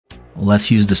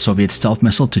let's use the Soviet stealth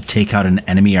missile to take out an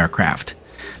enemy aircraft.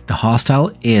 The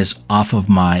hostile is off of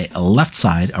my left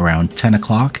side around 10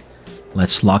 o'clock.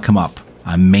 Let's lock him up.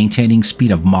 I'm maintaining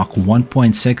speed of Mach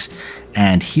 1.6,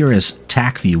 and here is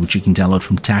TACView, which you can download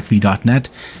from tacview.net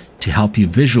to help you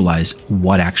visualize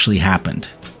what actually happened.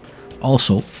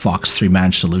 Also, Fox 3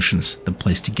 Managed Solutions, the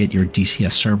place to get your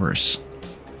DCS servers.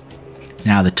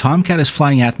 Now, the Tomcat is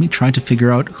flying at me, trying to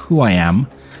figure out who I am.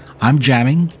 I'm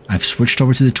jamming. I've switched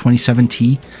over to the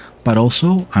 27T, but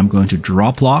also I'm going to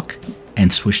drop lock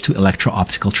and switch to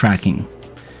electro-optical tracking.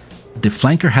 The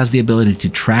flanker has the ability to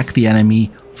track the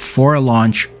enemy for a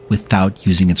launch without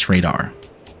using its radar.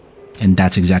 And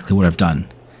that's exactly what I've done.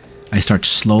 I start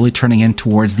slowly turning in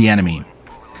towards the enemy.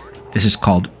 This is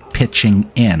called pitching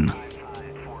in.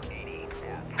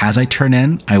 As I turn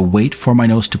in, I wait for my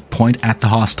nose to point at the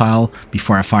hostile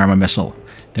before I fire my missile.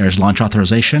 There's launch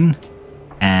authorization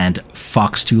and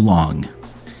Fox too long.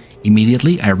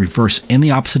 Immediately, I reverse in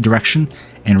the opposite direction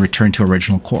and return to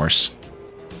original course.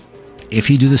 If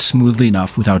you do this smoothly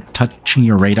enough without touching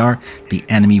your radar, the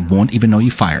enemy won't even know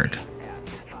you fired.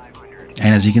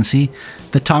 And as you can see,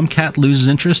 the Tomcat loses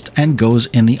interest and goes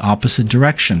in the opposite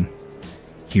direction.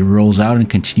 He rolls out and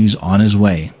continues on his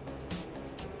way.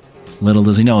 Little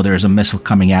does he know there is a missile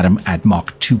coming at him at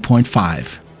Mach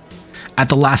 2.5. At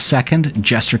the last second,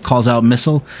 Jester calls out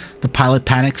missile, the pilot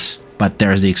panics, but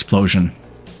there's the explosion.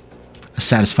 A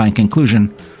satisfying conclusion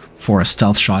for a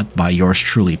stealth shot by yours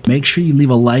truly. Make sure you leave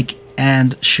a like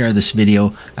and share this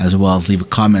video, as well as leave a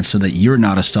comment so that you're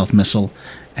not a stealth missile,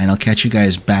 and I'll catch you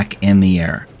guys back in the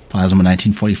air. Plasma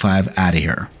 1945 out of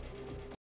here.